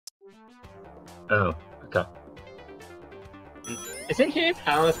Oh, okay. Isn't Hidden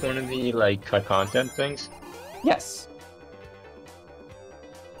Palace one of the like cut content things? Yes.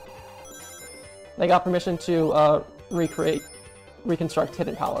 They got permission to reconstruct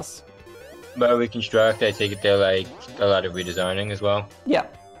Hidden Palace. But Reconstruct, I take it they're like a lot of redesigning as well. Yeah,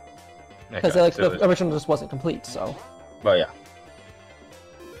 because Okay, like so the original just wasn't complete. So. well, yeah.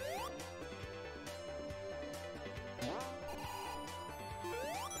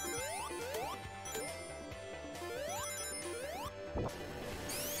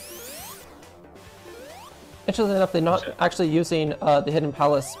 Interestingly enough, they're not actually using the Hidden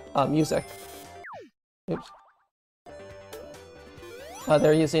Palace music. Oops.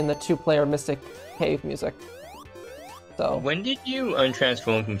 They're using the two-player Mystic Cave music. So. When did you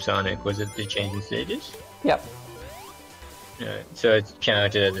untransform from Sonic? Was it the change in stages? Yep. Right. So it's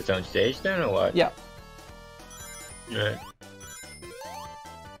counted as its own stage then, or what? Yep. Right.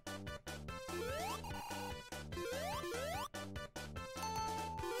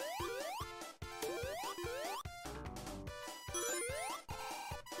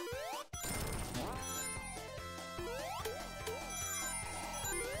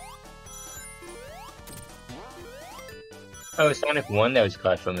 Oh, it was Sonic 1 that was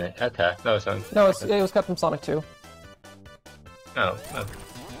cut from it. Okay, that was Sonic. No, it was cut from Sonic 2. Oh, okay.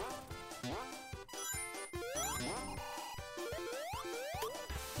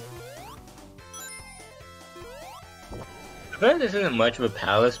 I bet this isn't much of a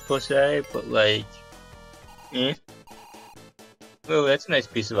palace per se, but like, eh. Oh, that's a nice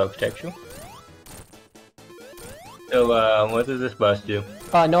piece of architecture. So, what does this boss do?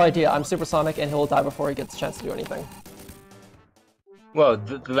 No idea. I'm Supersonic, and he'll die before he gets a chance to do anything. Well,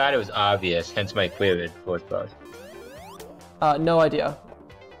 the latter was obvious, hence my query for its boss. No idea.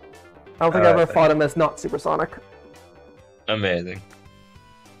 I don't think I ever fought him as not Supersonic. Amazing.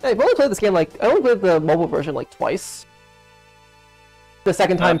 Hey, I've only played this game I only played the mobile version like twice. The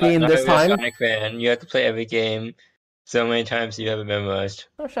second time being this time. Sonic fan, you have to play every game so many times you have it memorized.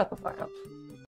 Oh, shut the fuck up.